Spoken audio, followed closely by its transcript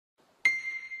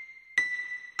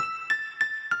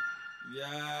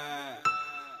Yeah.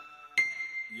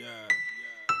 Yeah.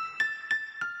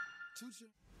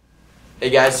 Hey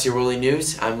guys, it's your Woolie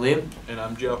News. I'm Liam. And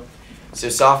I'm Joe. So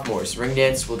sophomores, ring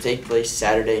dance will take place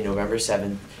Saturday, November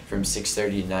 7th from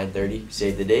 6:30 to 9:30.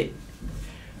 Save the date.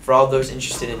 For all those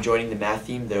interested in joining the math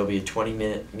team, there will be a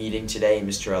 20-minute meeting today in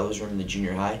Mr. Eller's room in the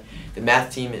junior high. The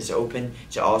math team is open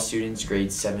to all students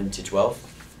grades 7 to 12.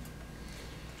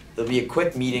 There'll be a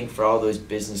quick meeting for all those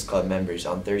business club members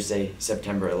on Thursday,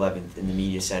 September 11th in the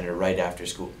media center right after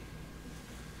school.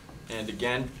 And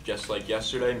again, just like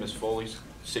yesterday, Ms. Foley's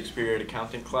 6th period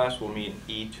accounting class will meet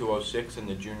in E206 in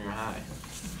the junior high.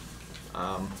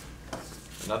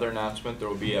 Another announcement, there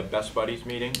will be a Best Buddies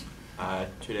meeting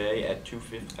today at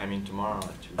tomorrow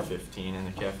at 2:15 in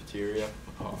the cafeteria.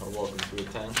 Are welcome to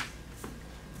attend.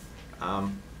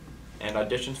 And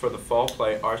auditions for the fall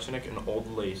play Arsenic and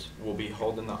Old Lace will be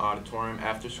held in the auditorium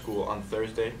after school on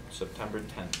Thursday, September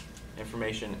 10th.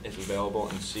 Information is available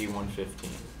in C115.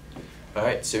 All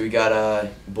right, so we got a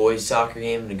boys soccer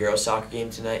game and a girls soccer game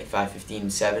tonight, 5:15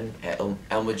 and 7 at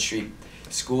Elmwood Street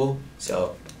School.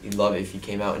 So we'd love it if you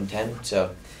came out in 10.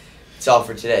 So that's all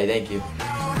for today. Thank you.